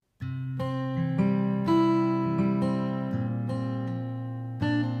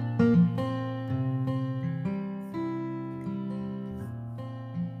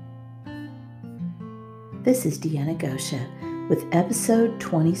This is Deanna Gosha with episode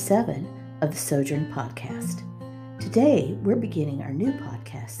 27 of the Sojourn Podcast. Today, we're beginning our new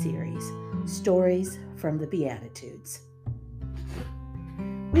podcast series, Stories from the Beatitudes.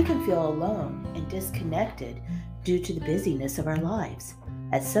 We can feel alone and disconnected due to the busyness of our lives.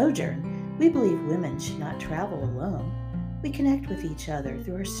 At Sojourn, we believe women should not travel alone. We connect with each other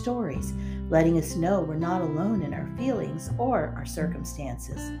through our stories, letting us know we're not alone in our feelings or our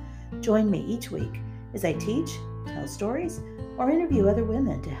circumstances. Join me each week as I teach, tell stories, or interview other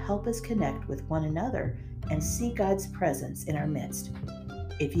women to help us connect with one another and see God's presence in our midst.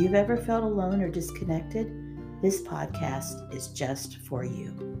 If you've ever felt alone or disconnected, this podcast is just for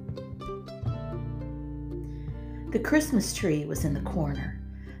you. The Christmas tree was in the corner,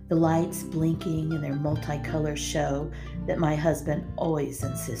 the lights blinking in their multicolor show that my husband always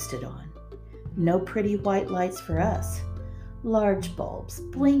insisted on. No pretty white lights for us. Large bulbs,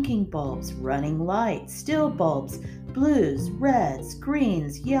 blinking bulbs, running lights, still bulbs, blues, reds,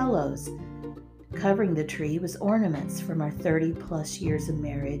 greens, yellows. Covering the tree was ornaments from our 30-plus years of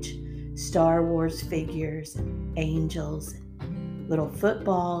marriage, Star Wars figures, and angels, and little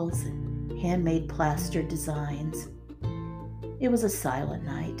footballs, and handmade plaster designs. It was a silent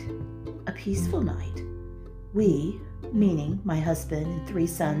night, a peaceful night. We, meaning my husband and 3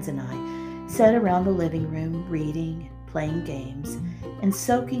 sons and I, sat around the living room reading, playing games, and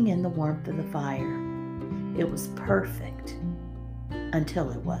soaking in the warmth of the fire. It was perfect until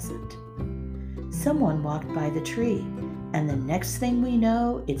it wasn't. Someone walked by the tree, and the next thing we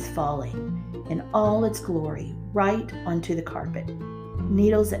know, it's falling in all its glory right onto the carpet.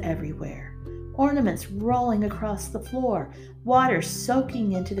 Needles everywhere, ornaments rolling across the floor, water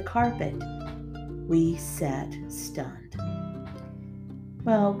soaking into the carpet. We sat stunned.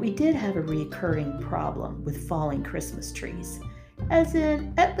 Well, we did have a recurring problem with falling Christmas trees, as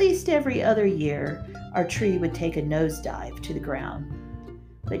in at least every other year our tree would take a nosedive to the ground.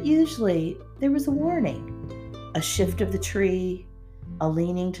 But usually there was a warning, a shift of the tree, a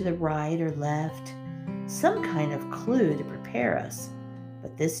leaning to the right or left, some kind of clue to prepare us.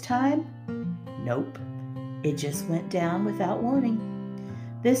 But this time, nope, it just went down without warning.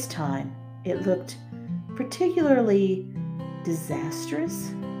 This time it looked particularly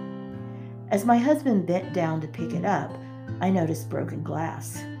disastrous. As my husband bent down to pick it up, I noticed broken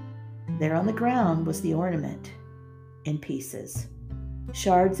glass. There on the ground was the ornament, in pieces,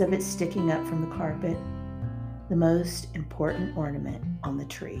 shards of it sticking up from the carpet, the most important ornament on the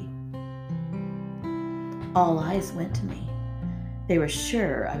tree. All eyes went to me. They were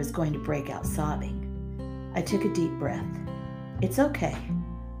sure I was going to break out sobbing. I took a deep breath. It's okay.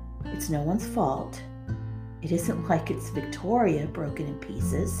 It's no one's fault. It isn't like it's Victoria broken in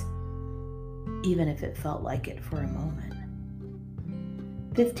pieces, even if it felt like it for a moment.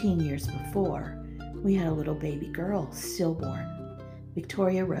 15 years before, we had a little baby girl, stillborn,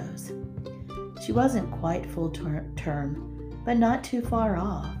 Victoria Rose. She wasn't quite full term, but not too far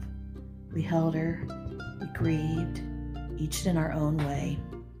off. We held her, we grieved, each in our own way.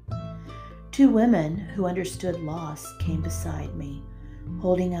 2 women who understood loss came beside me,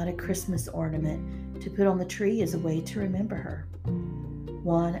 holding out a Christmas ornament to put on the tree as a way to remember her.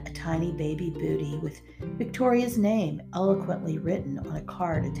 One, a tiny baby booty with Victoria's name eloquently written on a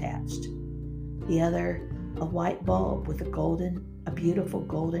card attached. The other, a white bulb with a beautiful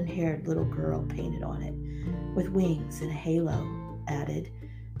golden-haired little girl painted on it, with wings and a halo added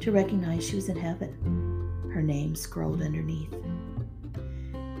to recognize she was in heaven. Her name scrolled underneath.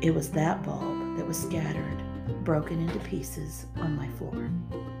 It was that bulb that was scattered, broken into pieces on my floor.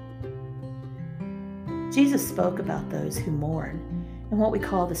 Jesus spoke about those who mourn in what we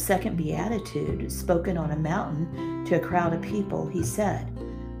call the second beatitude, spoken on a mountain to a crowd of people. He said,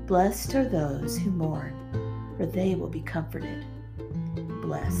 "Blessed are those who mourn, for they will be comforted."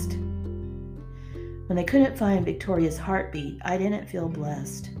 Blessed. When they couldn't find Victoria's heartbeat, I didn't feel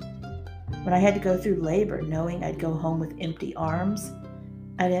blessed. When I had to go through labor knowing I'd go home with empty arms,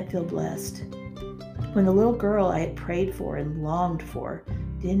 I didn't feel blessed. When the little girl I had prayed for and longed for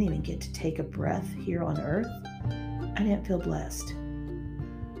didn't even get to take a breath here on earth, I didn't feel blessed.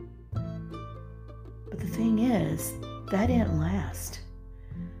 But the thing is, that didn't last.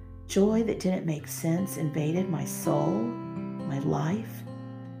 Joy that didn't make sense invaded my soul, my life.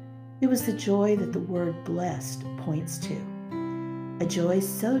 It was the joy that the word blessed points to. A joy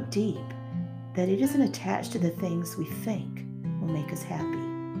so deep that it isn't attached to the things we think will make us happy.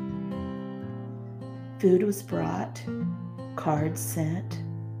 Food was brought, cards sent,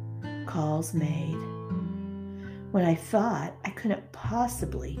 calls made. When I thought I couldn't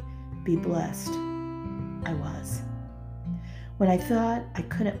possibly be blessed, I was. When I thought I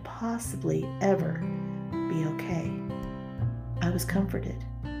couldn't possibly ever be okay. I was comforted.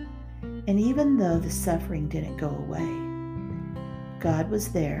 And even though the suffering didn't go away, God was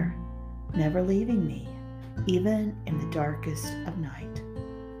there, never leaving me, even in the darkest of night.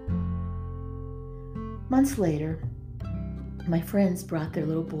 Months later, my friends brought their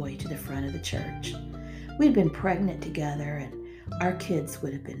little boy to the front of the church. We'd been pregnant together and our kids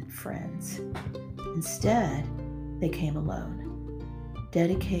would have been friends. Instead, they came alone,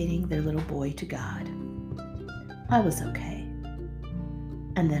 dedicating their little boy to God. I was okay.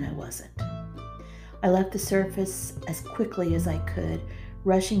 And then I wasn't. I left the service as quickly as I could,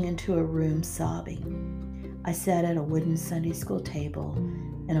 rushing into a room sobbing. I sat at a wooden Sunday school table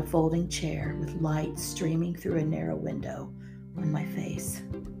in a folding chair with light streaming through a narrow window on my face.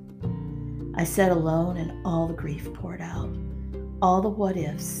 I sat alone and all the grief poured out, all the what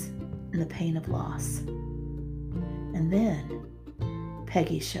ifs and the pain of loss. And then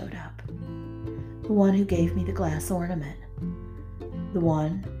Peggy showed up, the one who gave me the glass ornament, the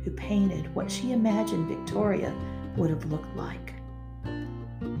one who painted what she imagined Victoria would have looked like.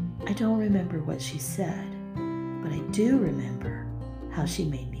 I don't remember what she said, but I do remember how she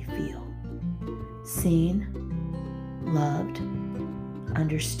made me feel. Seen, loved,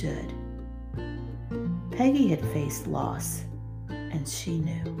 understood. Peggy had faced loss, and she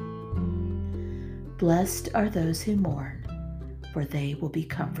knew. Blessed are those who mourn, for they will be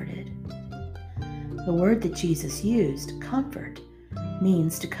comforted. The word that Jesus used, comfort,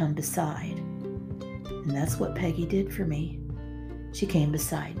 means to come beside. And that's what Peggy did for me. She came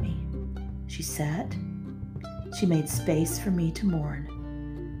beside me. She sat. She made space for me to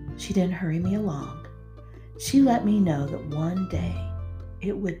mourn. She didn't hurry me along. She let me know that one day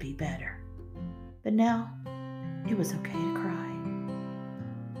it would be better. But now it was okay to cry.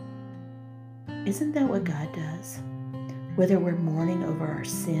 Isn't that what God does? Whether we're mourning over our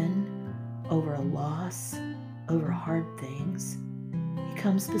sin, over a loss, over hard things, He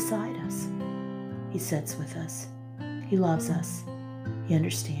comes beside us. He sits with us. He loves us. He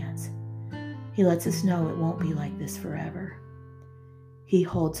understands. He lets us know it won't be like this forever. He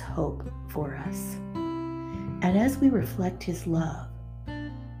holds hope for us. And as we reflect His love,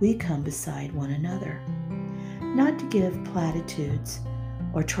 we come beside one another, not to give platitudes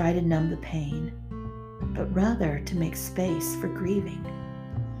or try to numb the pain, but rather to make space for grieving,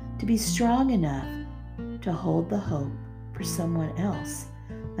 to be strong enough to hold the hope for someone else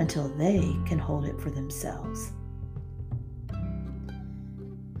until they can hold it for themselves.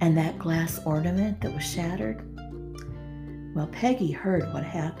 And that glass ornament that was shattered? Well, Peggy heard what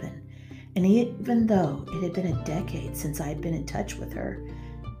happened, and even though it had been a decade since I had been in touch with her,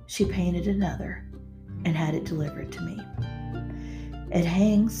 she painted another and had it delivered to me. It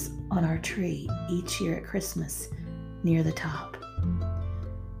hangs on our tree each year at Christmas near the top,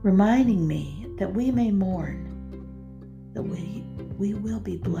 reminding me that we may mourn, that we will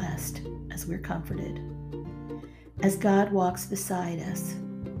be blessed as we're comforted, as God walks beside us,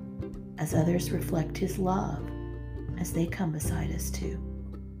 as others reflect His love, as they come beside us too.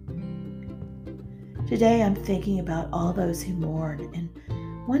 Today I'm thinking about all those who mourn and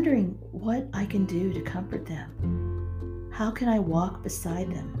wondering what I can do to comfort them. How can I walk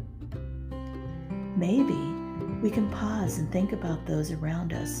beside them? Maybe we can pause and think about those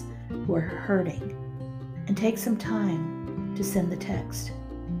around us who are hurting and take some time to send the text,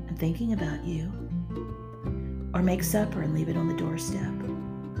 "I'm thinking about you," or make supper and leave it on the doorstep,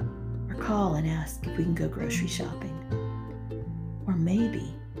 or call and ask if we can go grocery shopping, or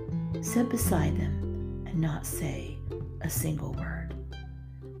maybe sit beside them and not say a single word.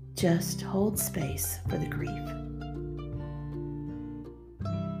 Just hold space for the grief.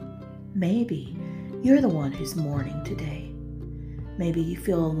 Maybe you're the one who's mourning today. Maybe you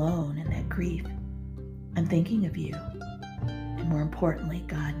feel alone in that grief. I'm thinking of you. And more importantly,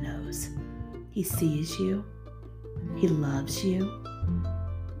 God knows. He sees you. He loves you.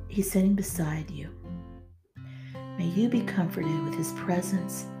 He's sitting beside you. May you be comforted with His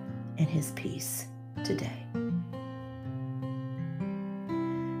presence and His peace today.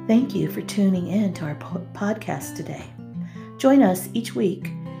 Thank you for tuning in to our podcast today. Join us each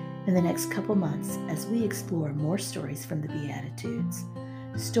week in the next couple months as we explore more stories from the Beatitudes,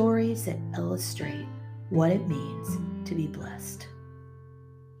 stories that illustrate what it means to be blessed.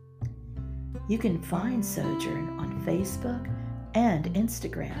 You can find Sojourn on Facebook and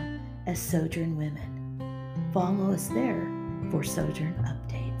Instagram as Sojourn Women. Follow us there for Sojourn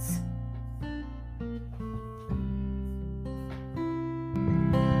updates.